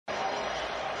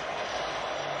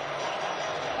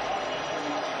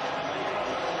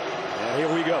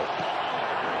go.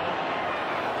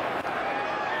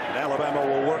 And Alabama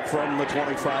will work from the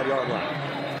 25-yard line.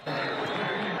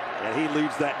 And he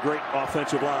leads that great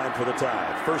offensive line for the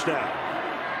Tide. First down.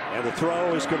 And the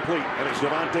throw is complete. And it's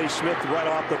Devontae Smith right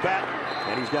off the bat.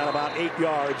 And he's got about 8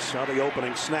 yards on the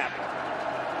opening snap.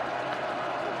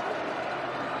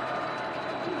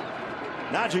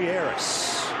 Najee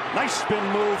Harris. Nice spin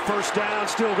move. First down.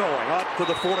 Still going up to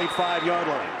the 45-yard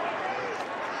line.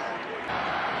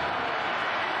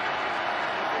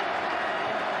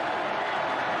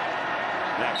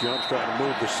 Mac Jones trying to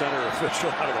move the center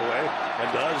official out of the way.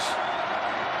 And does.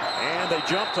 And they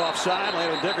jumped offside.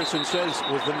 Landon Dickerson says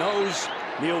with the nose,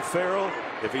 Neil Farrell.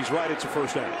 If he's right, it's a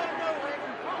first down.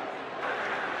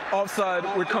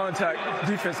 Offside with contact.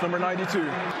 Defense number 92.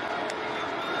 And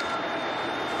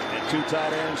 2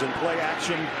 tight ends in play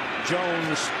action.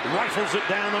 Jones rifles it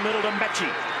down the middle to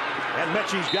Mechie. And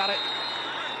Mechie's got it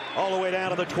all the way down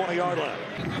to the 20-yard line.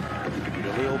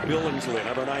 Jaleel Billingsley,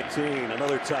 number 19,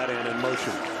 another tight end in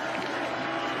motion.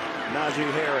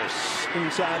 Najee Harris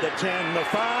inside the 10, the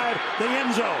 5, the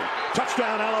end zone.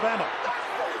 Touchdown, Alabama.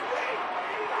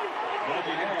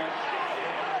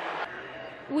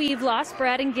 We've lost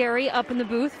Brad and Gary up in the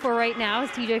booth for right now as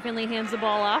TJ Finley hands the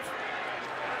ball off.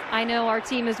 I know our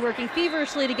team is working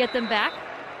feverishly to get them back.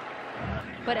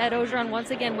 But Ed Ogeron once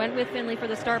again went with Finley for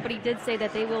the start, but he did say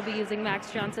that they will be using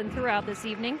Max Johnson throughout this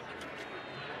evening.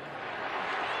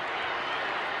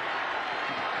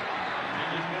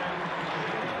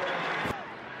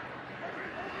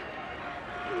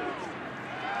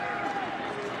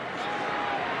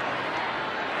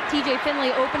 TJ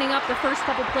Finley opening up the first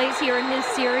couple plays here in his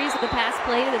series. The pass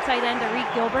play to the tight end,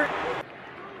 Tariq Gilbert.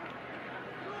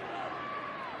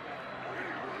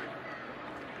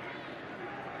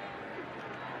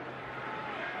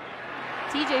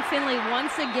 TJ Finley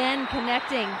once again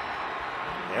connecting.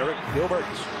 Eric Gilbert.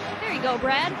 There you go,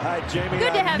 Brad. Hi, Jamie.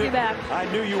 Good to have you back. I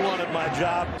knew you wanted my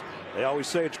job. They always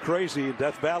say it's crazy in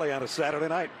Death Valley on a Saturday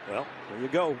night. Well, there you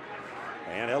go.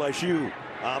 And LSU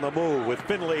on the move with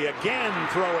Finley again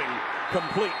throwing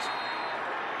complete.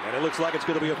 And it looks like it's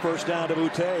going to be a first down to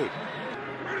Butte.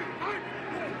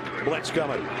 Blitz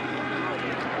coming.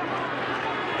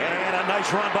 And a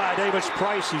nice run by Davis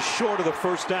Price. He's short of the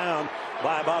first down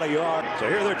by about a yard. So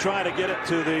here they're trying to get it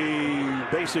to the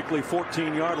basically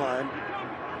 14-yard line.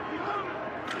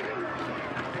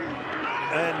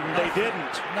 And they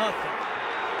didn't. Nothing.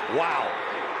 Wow.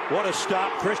 What a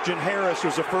stop. Christian Harris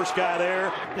was the first guy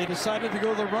there. They decided to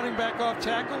go the running back off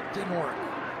tackle. Didn't work.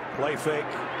 Play fake.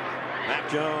 Mac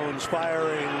Jones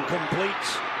firing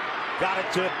complete. Got it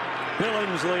to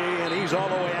Billingsley, and he's all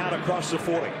the way out across the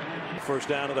 40. First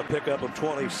down to the pickup of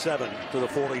 27 to the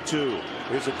 42.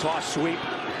 Here's a toss sweep.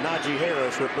 Najee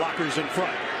Harris with blockers in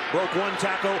front. Broke one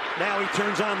tackle. Now he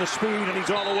turns on the speed, and he's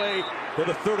all the way to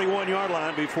the 31-yard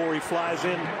line before he flies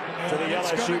in to the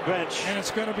LSU bench. And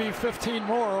it's going to be 15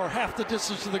 more or half the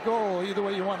distance to the goal, either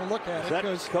way you want to look at it.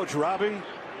 Is that Coach Robbie?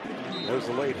 There's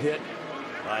the late hit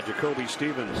by Jacoby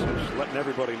Stevens, who's letting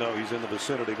everybody know he's in the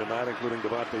vicinity tonight, including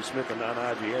Devontae Smith and now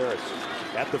Najee Harris.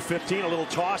 At the 15, a little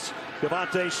toss.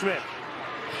 Devontae Smith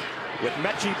with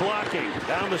Mechie blocking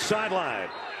down the sideline.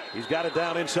 He's got it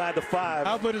down inside the 5.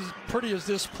 How about as pretty as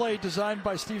this play designed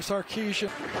by Steve Sarkisian?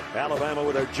 Alabama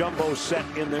with their jumbo set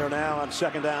in there now on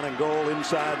second down and goal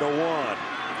inside the 1.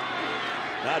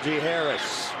 Najee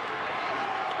Harris.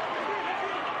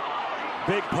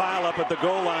 Big pile up at the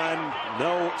goal line.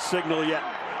 No signal yet.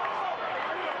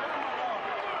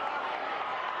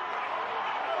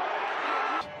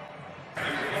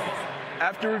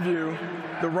 After review,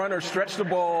 the runner stretched the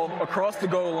ball across the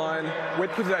goal line with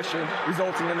possession,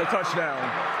 resulting in the touchdown.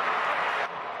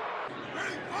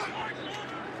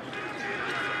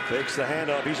 Takes the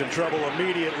handoff. He's in trouble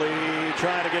immediately.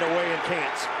 Trying to get away and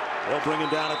can't. They'll bring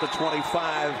him down at the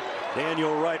 25.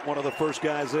 Daniel Wright, one of the first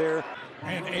guys there.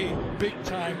 And a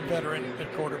big-time veteran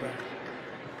at quarterback.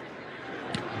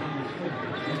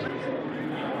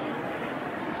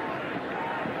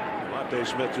 Devontae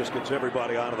Smith just gets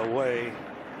everybody out of the way.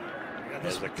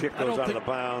 As the kick goes out of the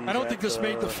bounds. I don't think this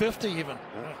made the 50 even.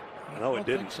 No, it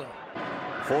didn't. So.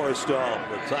 Forrestal,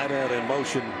 the tight end in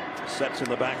motion, sets in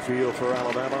the backfield for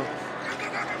Alabama.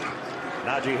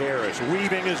 Najee Harris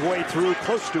weaving his way through,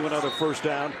 close to another first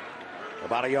down,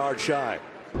 about a yard shy.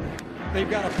 They've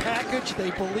got a package,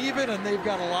 they believe it, and they've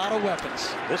got a lot of weapons.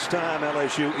 This time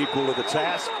LSU equal to the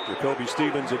task. Jacoby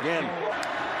Stevens again.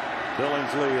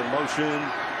 Billingsley in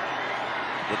motion.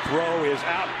 The throw is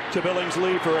out to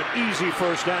Billingsley for an easy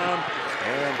first down.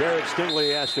 And Derek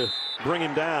Stingley has to bring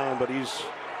him down, but he's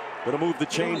going to move the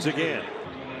chains again.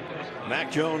 Mac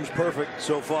Jones perfect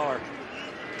so far.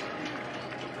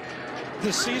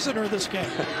 This season or this game?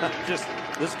 Just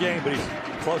this game, but he's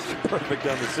close to perfect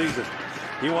on the season.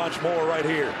 He wants more right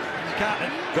here. Got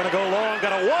it. Gonna go long,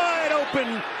 got a wide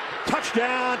open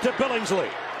touchdown to Billingsley.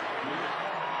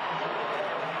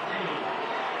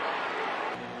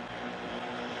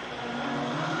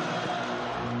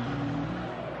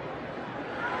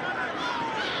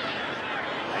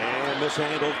 And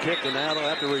mishandled kick, and now they'll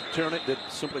have to return it. Did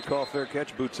simply call fair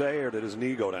catch Boutte, or did his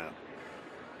knee go down?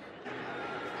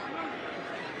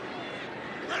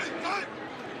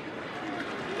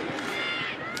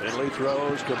 Finley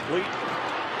throws complete.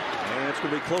 And it's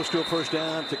going to be close to a first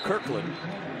down to Kirkland.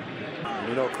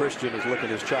 You know Christian is licking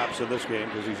his chops in this game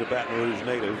because he's a Baton Rouge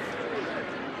native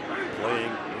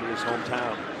playing in his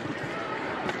hometown.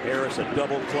 Harris a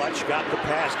double clutch, got the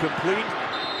pass complete.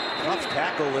 Tough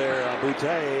tackle there on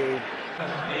Boutte.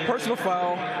 Personal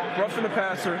foul, roughing the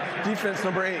passer, defense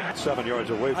number 8. 7 yards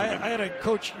away from him. I had a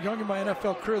coach young in my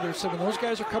NFL career there said when those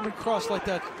guys are coming across like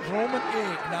that, throw them an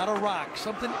egg, not a rock,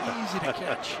 something easy to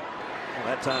catch. Well,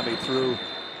 that time he threw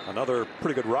another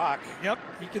pretty good rock. Yep,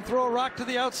 he can throw a rock to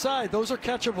the outside. Those are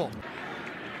catchable.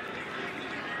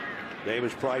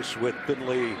 Davis Price with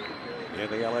Finley in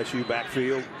the LSU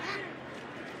backfield.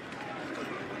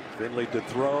 Finley to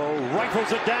throw,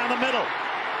 rifles it down the middle.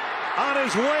 On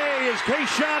his way is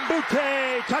Kayshon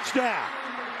Boutte, touchdown.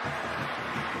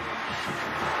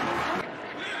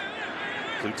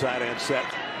 Two tight end set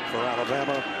for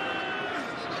Alabama.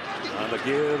 On the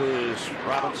give is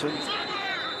Robinson.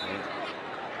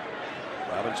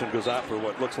 Robinson goes out for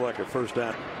what looks like a first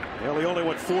down. Well, he only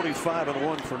went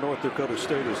 45-1 for North Dakota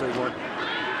State as they won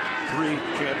 3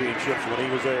 championships when he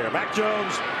was there. Mac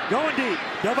Jones going deep.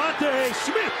 Devontae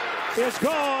Smith is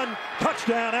gone.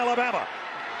 Touchdown, Alabama.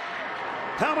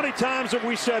 How many times have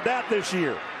we said that this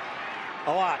year?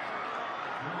 A lot.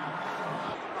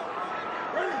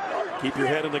 Keep your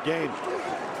head in the game.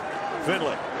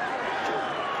 Finley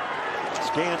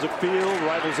scans the field,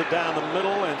 rifles it down the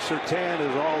middle, and Surtain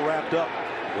is all wrapped up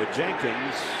with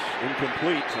Jenkins.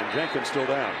 Incomplete, and Jenkins still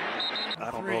down. I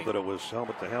don't know that it was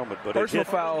helmet to helmet, but personal it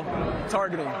hit. foul,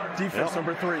 targeting, defense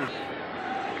number 3.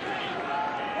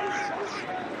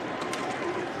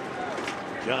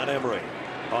 John Emery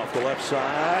off the left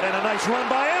side, and a nice run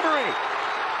by Emery.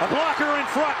 A blocker in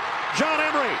front. John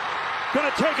Emery going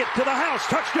to take it to the house.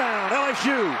 Touchdown,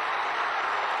 LSU.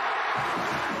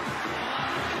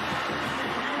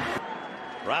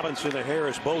 Robinson and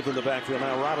Harris both in the backfield.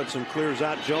 Now Robinson clears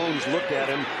out. Jones looked at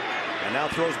him and now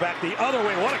throws back the other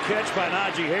way. What a catch by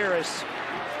Najee Harris.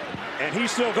 And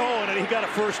he's still going, and he got a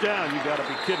first down. You got to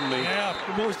be kidding me. Yeah,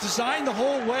 it was designed the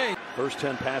whole way. First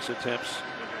 10 pass attempts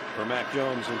for Mac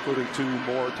Jones, including 2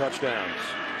 more touchdowns.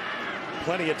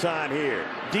 Plenty of time here.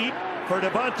 Deep for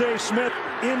Devontae Smith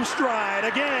in stride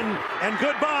again, and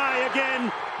goodbye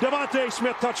again. Devontae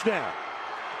Smith touchdown.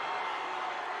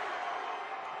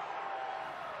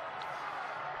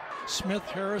 Smith,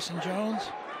 Harris, and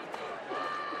Jones.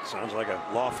 Sounds like a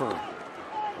law firm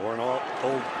or an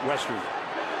old Western.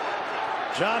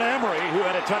 John Emery, who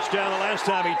had a touchdown the last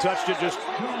time he touched it, just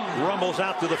rumbles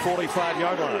out to the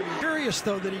 45-yard line. Curious,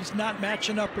 though, that he's not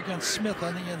matching up against Smith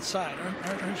on the inside.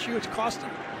 Aren't you? It's costing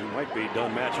him. He might be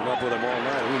done matching up with him all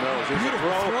night. Who knows? Here's a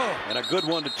throw, and a good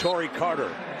one to Torrey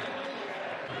Carter.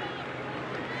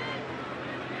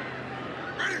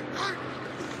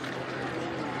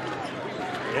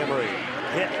 Emery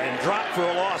hit and dropped for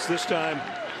a loss this time.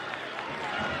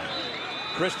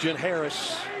 Christian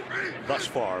Harris thus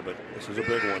far, but this is a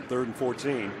big one. 3rd and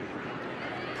 14.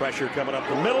 Pressure coming up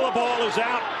the middle. The ball is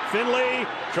out. Finley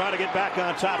trying to get back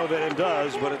on top of it, and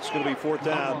does, but it's going to be 4th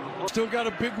down. Still got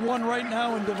a big one right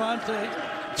now in Devontae.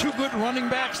 2 good running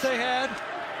backs they had.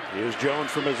 Here's Jones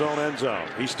from his own end zone.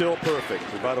 He's still perfect.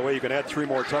 And by the way, you can add 3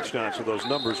 more touchdowns to those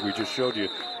numbers we just showed you.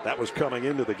 That was coming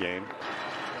into the game.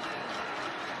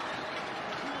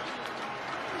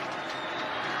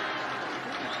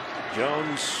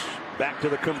 Jones back to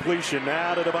the completion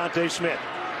now to Devontae Smith.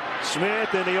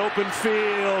 Smith in the open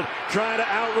field trying to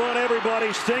outrun everybody.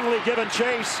 Stingley giving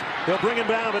chase. He'll bring him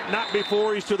down, but not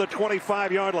before he's to the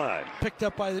 25-yard line. Picked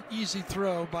up by the easy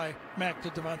throw by Mac to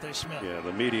Devontae Smith. Yeah,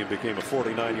 the median became a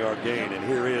 49-yard gain, and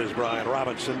here is Brian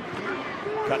Robinson.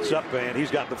 Cuts up, and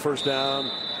he's got the first down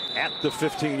at the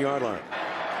 15-yard line.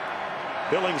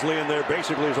 Billingsley in there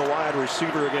basically is a wide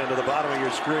receiver again to the bottom of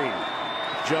your screen.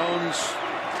 Jones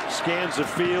scans the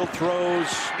field,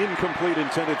 throws incomplete,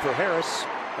 intended for Harris,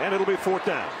 and it'll be 4th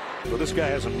down. So this guy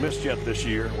hasn't missed yet this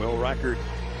year. Well, record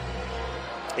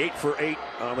 8 for 8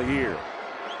 on the year.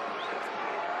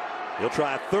 He'll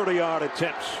try 30-yard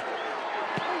attempts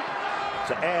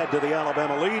to add to the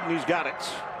Alabama lead, and he's got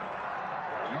it.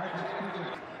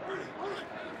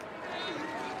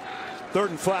 3rd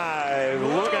and 5.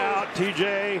 Look out,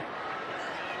 TJ.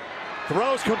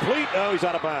 Throws complete. Oh, he's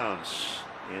out of bounds.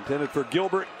 Intended for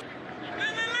Gilbert.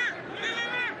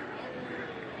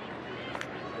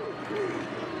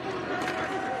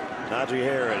 Najee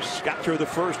Harris got through the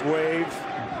first wave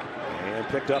and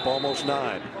picked up almost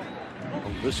 9.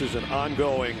 This is an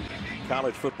ongoing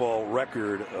college football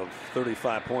record of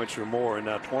 35 points or more in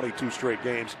now 22 straight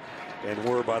games. And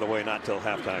we're, by the way, not till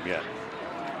halftime yet.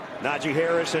 Najee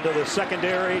Harris into the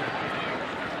secondary,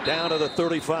 down to the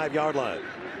 35-yard line.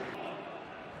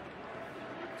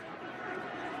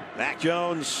 Mac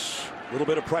Jones, a little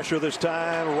bit of pressure this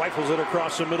time, rifles it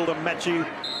across the middle to Mechie,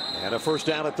 and a first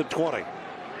down at the 20.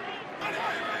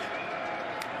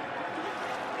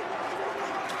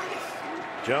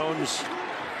 Jones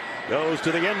goes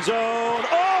to the end zone.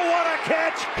 Oh, what a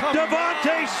catch!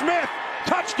 Devontae Smith,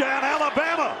 touchdown,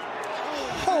 Alabama.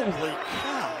 Holy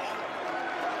cow.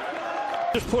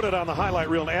 Just put it on the highlight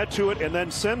reel and add to it, and then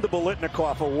send the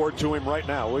Biletnikoff Award to him right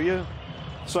now, will you?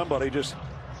 Somebody just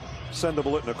send the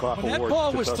Biletnikoff Award. When that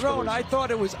ball was thrown, I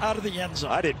thought it was out of the end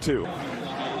zone. I did too.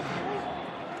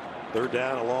 3rd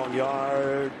down, a long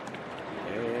yard,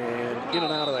 and in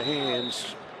and out of the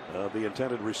hands of the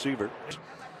intended receiver.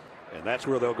 And that's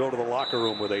where they'll go to the locker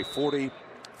room with a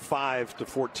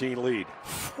 45-14 lead.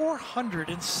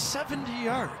 470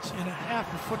 yards in a half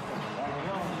of football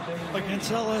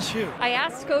against LSU. I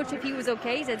asked Coach if he was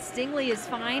okay. He said Stingley is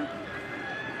fine.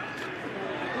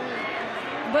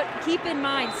 But keep in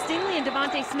mind, Stingley and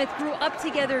Devontae Smith grew up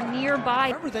together nearby.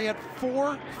 Remember, they had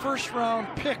 4 first-round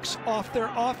picks off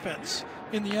their offense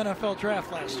in the NFL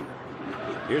draft last year.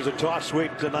 Here's a toss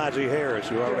sweep to Najee Harris,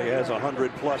 who already has a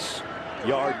 100-plus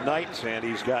yard night, and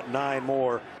he's got 9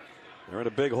 more. They're in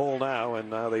a big hole now, and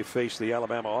now they face the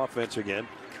Alabama offense again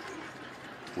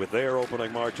with their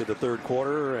opening march of the 3rd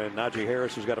quarter, and Najee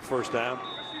Harris has got a first down.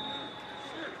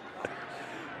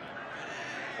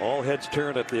 All heads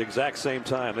turn at the exact same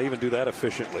time. They even do that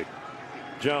efficiently.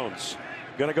 Jones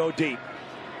going to go deep.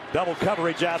 Double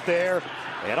coverage out there,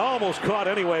 and almost caught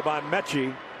anyway by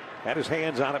Mechie. Had his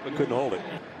hands on it but couldn't hold it.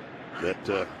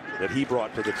 That he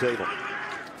brought to the table.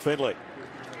 Finley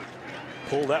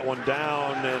pulled that one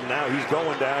down, and now he's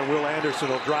going down. Will Anderson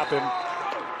will drop him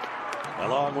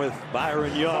along with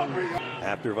Byron Young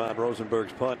after Von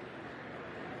Rosenberg's punt.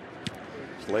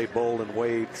 Slade Bolden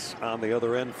waits on the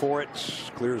other end for it,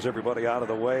 clears everybody out of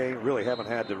the way. Really haven't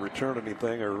had to return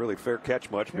anything or really fair catch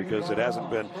much because it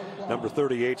hasn't been number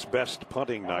 38's best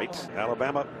punting night.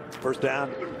 Alabama first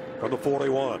down from the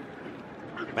 41.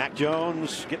 Mac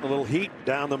Jones getting a little heat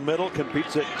down the middle,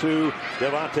 competes it to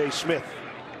Devontae Smith.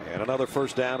 And another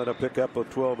first down and a pickup of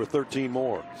 12 or 13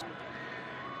 more.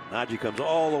 Najee comes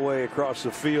all the way across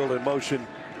the field in motion.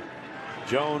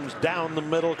 Jones down the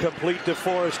middle, complete to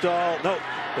Forrestall. No,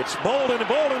 it's Bolden, and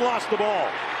Bolden lost the ball.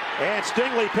 And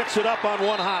Stingley picks it up on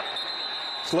one hop.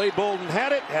 Slade Bolden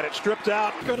had it stripped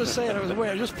out. I'm going to say it. I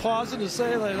was just pausing to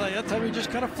say like that time he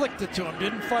just kind of flicked it to him,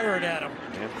 didn't fire it at him.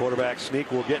 And quarterback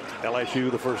sneak will get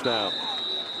LSU the first down.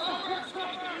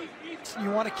 You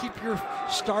want to keep your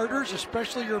starters,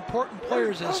 especially your important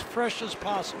players, as fresh as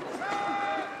possible.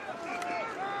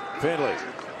 Finley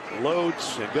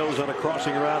loads and goes on a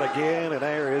crossing route again, and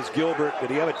there is Gilbert. Did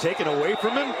he have it taken away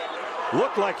from him?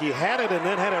 Looked like he had it and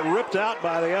then had it ripped out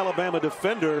by the Alabama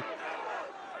defender.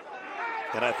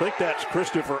 And I think that's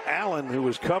Christopher Allen who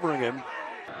was covering him.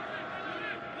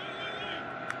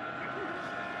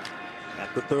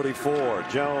 At the 34,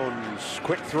 Jones,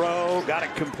 quick throw, got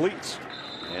it complete.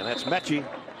 And that's Mechie.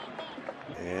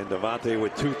 And Devontae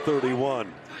with 2:31.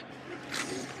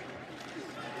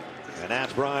 And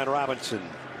that's Brian Robinson.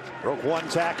 Broke one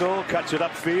tackle, cuts it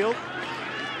upfield.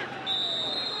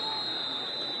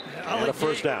 And a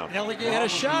first down. Elegant had a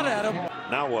shot at him.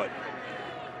 Now what?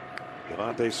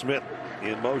 Devontae Smith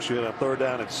in motion on 3rd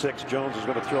down and 6. Jones is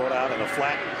going to throw it out in a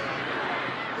flat.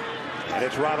 And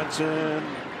it's Robinson.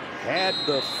 Had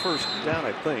the first down,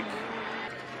 I think,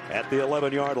 at the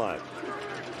 11-yard line.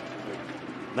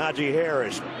 Najee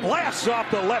Harris blasts off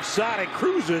the left side and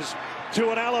cruises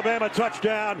to an Alabama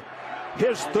touchdown.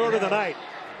 His 3rd of the night.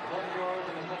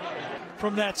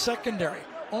 From that secondary.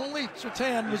 Only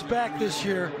Surtain was back this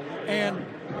year, and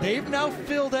they've now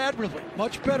filled admirably.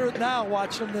 Much better now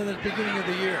watching them than at the beginning of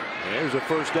the year. And here's a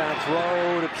first down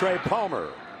throw to Trey Palmer.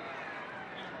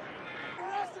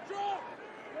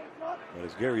 But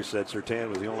as Gary said, Surtain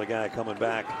was the only guy coming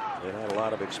back that had a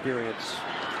lot of experience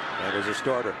and was a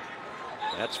starter.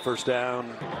 That's first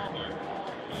down.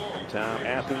 Tom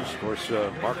Athens, of course,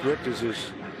 Mark Richt is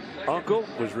his uncle,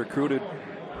 was recruited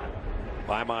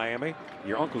by Miami.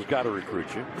 Your uncle's got to recruit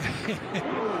you.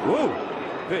 Woo!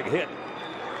 Big hit.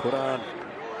 put on.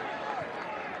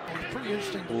 It's pretty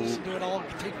interesting to listen to it all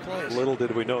take place. Little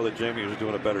did we know that Jamie was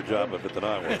doing a better job of it than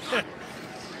I was.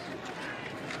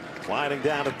 Winding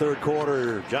down the third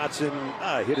quarter, Johnson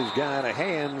hit his guy in the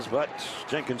hands, but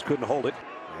Jenkins couldn't hold it.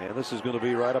 And this is going to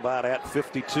be right about at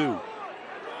 52.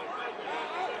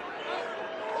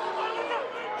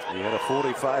 He had a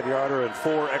 45-yarder and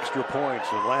 4 extra points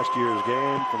in last year's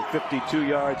game from 52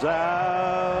 yards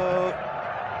out.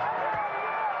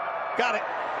 Got it.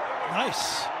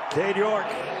 Nice. Cade York.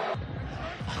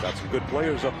 Got some good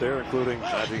players up there, including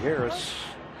Najee Harris,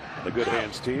 the Good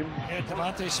Hands team. And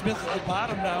Devontae Smith at the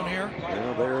bottom down here.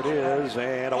 Well, there it is.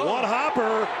 And a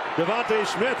one-hopper. Devontae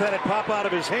Smith had it pop out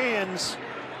of his hands.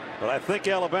 But I think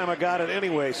Alabama got it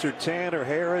anyway. Surtain or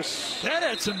Harris. That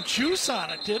had some juice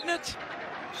on it, didn't it?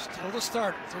 Still the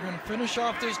start. They're going to finish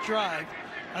off this drive,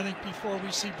 I think, before we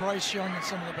see Bryce Young and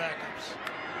some of the backups.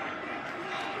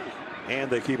 And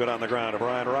they keep it on the ground.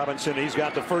 Brian Robinson, he's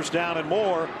got the first down and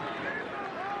more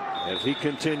as he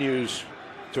continues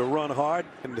to run hard.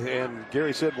 And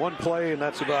Gary said one play, and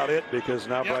that's about it, because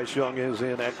now Bryce Young is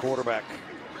in at quarterback.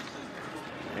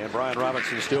 And Brian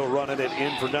Robinson still running it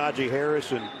in for Najee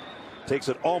Harris and takes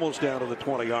it almost down to the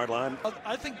 20-yard line.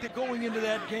 I think that going into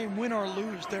that game, win or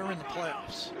lose, they're in the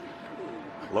playoffs.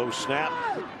 Low snap.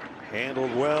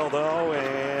 Handled well, though,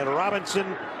 and Robinson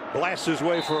blasts his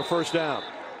way for a first down.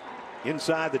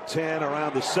 Inside the 10,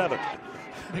 around the 7.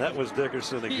 That was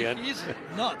Dickerson again. He's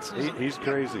nuts. He's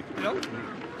crazy. Yep.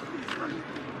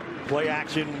 Play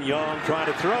action, Young trying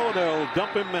to throw. They'll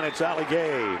dump him, and it's Ali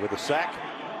Gay with a sack.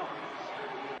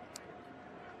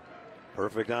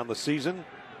 Perfect on the season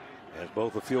as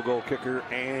both a field goal kicker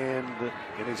and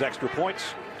in his extra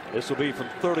points. This will be from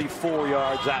 34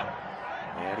 yards out.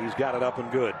 And he's got it up and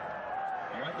good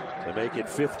to make it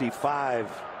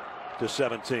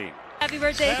 55-17. Happy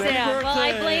birthday, Happy Sam. birthday. Well,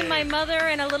 I blame my mother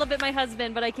and a little bit my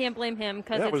husband, but I can't blame him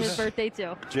because it's his birthday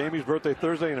too. Jamie's birthday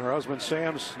Thursday and her husband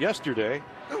Sam's yesterday.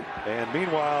 And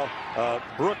meanwhile,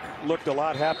 Brooke looked a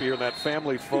lot happier in that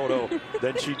family photo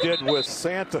than she did with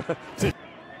Santa. The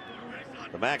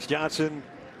Max Johnson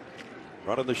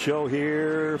running the show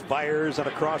here. Fires on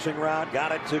a crossing route.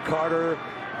 Got it to Carter.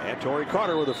 And Torrey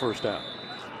Carter with a first down.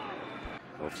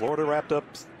 Well, Florida wrapped up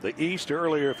the East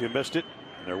earlier if you missed it.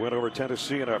 Their win over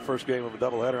Tennessee in our first game of a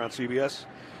doubleheader on CBS.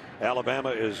 Alabama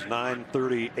is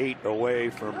 9:38 away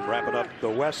from wrapping up the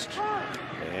West.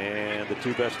 And the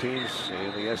two best teams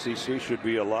in the SEC should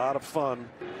be a lot of fun.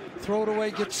 Throw it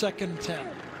away, get 2nd and 10.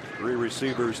 3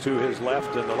 receivers to his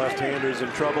left, and the left-hander's in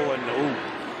trouble. And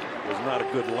was not a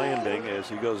good landing as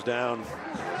he goes down.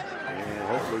 And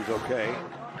hopefully he's okay.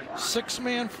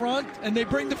 6-man front, and they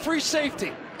bring the free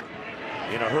safety.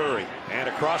 In a hurry, and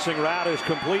a crossing route is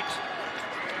complete.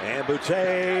 And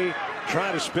Boutte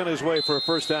trying to spin his way for a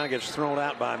first down, gets thrown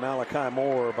out by Malachi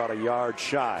Moore about a yard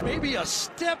shy. Maybe a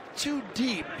step too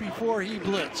deep before he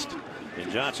blitzed. And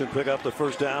Johnson pick up the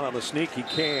first down on the sneak. He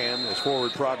can, as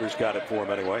forward progress got it for him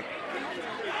anyway.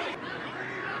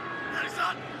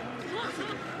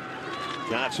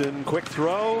 Johnson, quick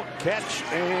throw, catch,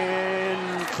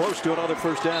 and close to another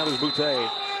first down as Boutte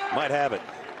might have it.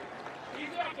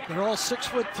 They're all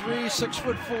 6'3",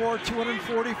 6'4",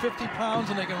 240, 50 pounds,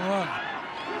 and they can run.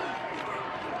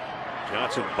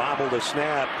 Johnson bobbled a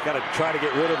snap, got to try to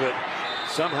get rid of it.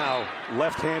 Somehow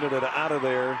left-handed it out of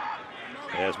there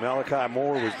as Malachi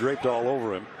Moore was draped all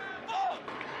over him.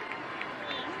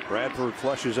 Bradford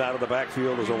flushes out of the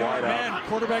backfield as a wideout.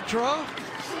 Quarterback draw.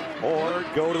 Or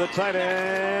go to the tight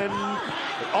end.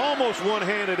 Almost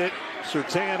one-handed it.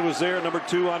 Surtain was there, number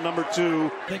 2 on number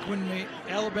 2. I think when the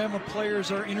Alabama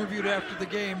players are interviewed after the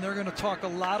game, they're going to talk a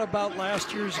lot about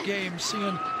last year's game,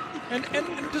 seeing, and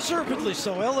deservedly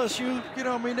so. LSU, you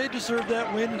know, I mean, they deserve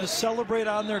that win to celebrate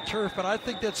on their turf, but I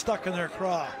think that's stuck in their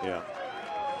craw. Yeah.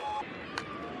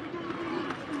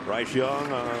 Bryce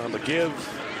Young on the give.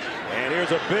 And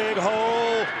here's a big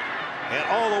hole. And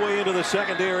all the way into the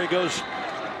secondary goes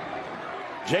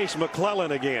Jace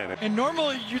McClellan again. And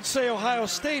normally you'd say Ohio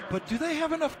State, but do they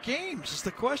have enough games is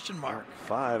the question mark.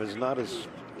 5 is not as,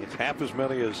 it's half as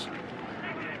many as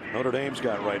Notre Dame's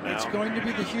got right now. It's going to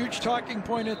be the huge talking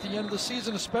point at the end of the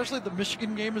season, especially the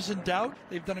Michigan game is in doubt.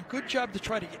 They've done a good job to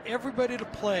try to get everybody to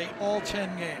play all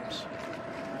 10 games.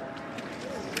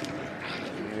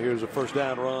 And here's a first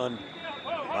down run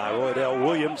by Roydell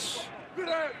Williams.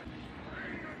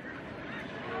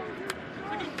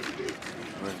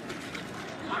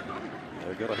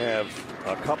 They're going to have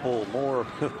a couple more.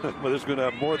 Well, there's going to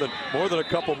have more than a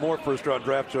couple more first-round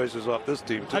draft choices off this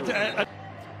team too.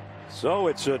 So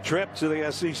it's a trip to the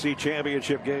SEC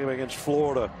championship game against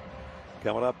Florida,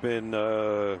 coming up in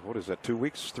what is that? 2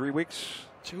 weeks, 3 weeks?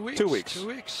 2 weeks. 2 weeks. 2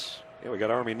 weeks. Yeah, we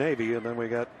got Army Navy, and then we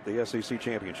got the SEC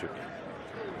championship game.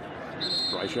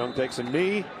 Bryce Young takes a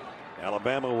knee.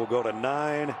 Alabama will go to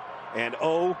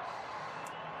 9-0.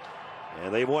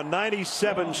 And they've won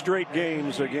 97 straight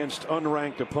games against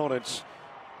unranked opponents.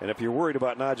 And if you're worried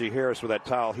about Najee Harris with that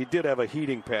towel, he did have a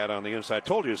heating pad on the inside. I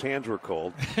told you his hands were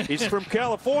cold. He's from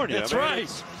California. That's right.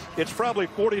 It's probably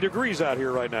 40 degrees out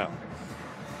here right now.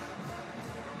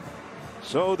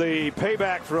 So the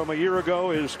payback from a year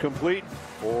ago is complete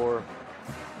for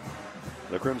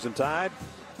the Crimson Tide.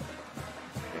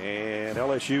 And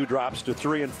LSU drops to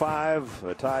 3-5.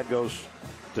 The Tide goes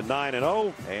to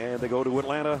 9-0. And they go to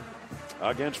Atlanta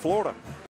against Florida.